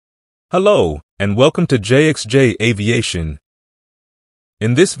Hello, and welcome to JXJ Aviation.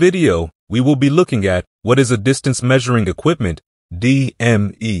 In this video, we will be looking at what is a distance measuring equipment,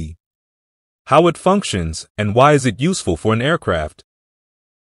 DME, how it functions, and why is it useful for an aircraft.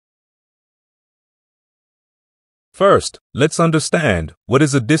 First, let's understand what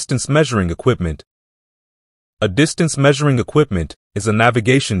is a distance measuring equipment. A distance measuring equipment is a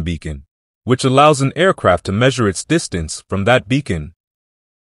navigation beacon, which allows an aircraft to measure its distance from that beacon.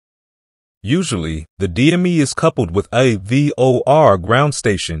 Usually, the DME is coupled with a VOR ground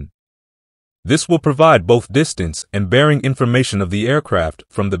station. This will provide both distance and bearing information of the aircraft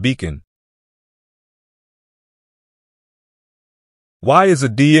from the beacon. Why is a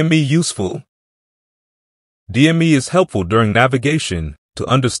DME useful? DME is helpful during navigation to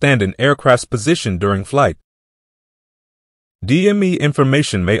understand an aircraft's position during flight. DME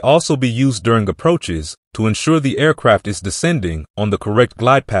information may also be used during approaches to ensure the aircraft is descending on the correct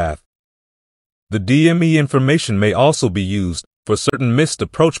glide path. The DME information may also be used for certain missed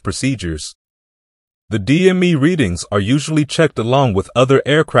approach procedures. The DME readings are usually checked along with other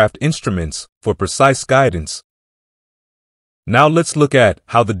aircraft instruments for precise guidance. Now let's look at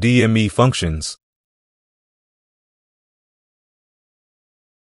how the DME functions.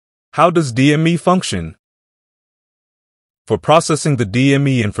 How does DME function? For processing the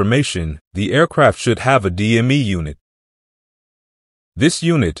DME information, the aircraft should have a DME unit. This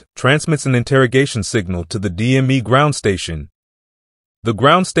unit transmits an interrogation signal to the DME ground station. The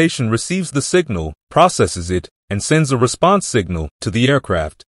ground station receives the signal, processes it, and sends a response signal to the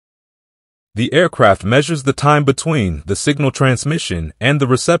aircraft. The aircraft measures the time between the signal transmission and the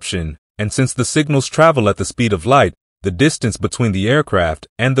reception, and since the signals travel at the speed of light, the distance between the aircraft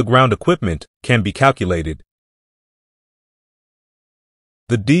and the ground equipment can be calculated.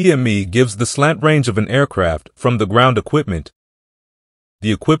 The DME gives the slant range of an aircraft from the ground equipment.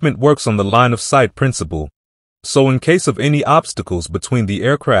 The equipment works on the line of sight principle, so in case of any obstacles between the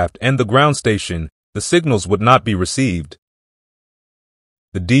aircraft and the ground station, the signals would not be received.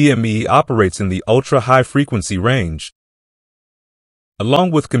 The DME operates in the ultra-high frequency range.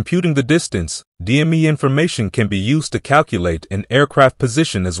 Along with computing the distance, DME information can be used to calculate an aircraft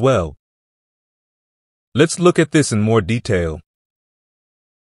position as well. Let's look at this in more detail.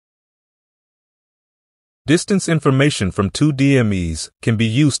 Distance information from two DMEs can be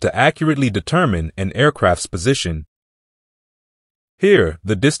used to accurately determine an aircraft's position. Here,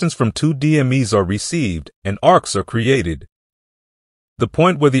 the distance from two DMEs are received and arcs are created. The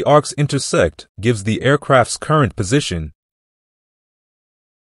point where the arcs intersect gives the aircraft's current position.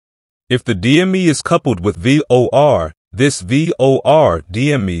 If the DME is coupled with VOR, this VOR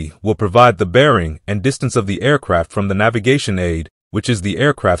DME will provide the bearing and distance of the aircraft from the navigation aid, which is the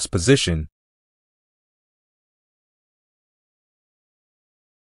aircraft's position.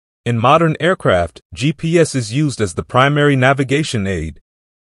 In modern aircraft, GPS is used as the primary navigation aid.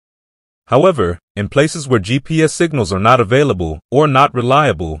 However, in places where GPS signals are not available or not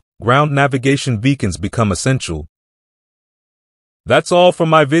reliable, ground navigation beacons become essential. That's all for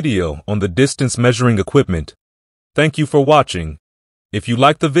my video on the distance measuring equipment. Thank you for watching. If you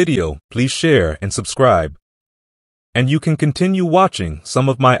liked the video, please share and subscribe. And you can continue watching some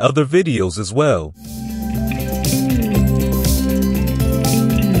of my other videos as well.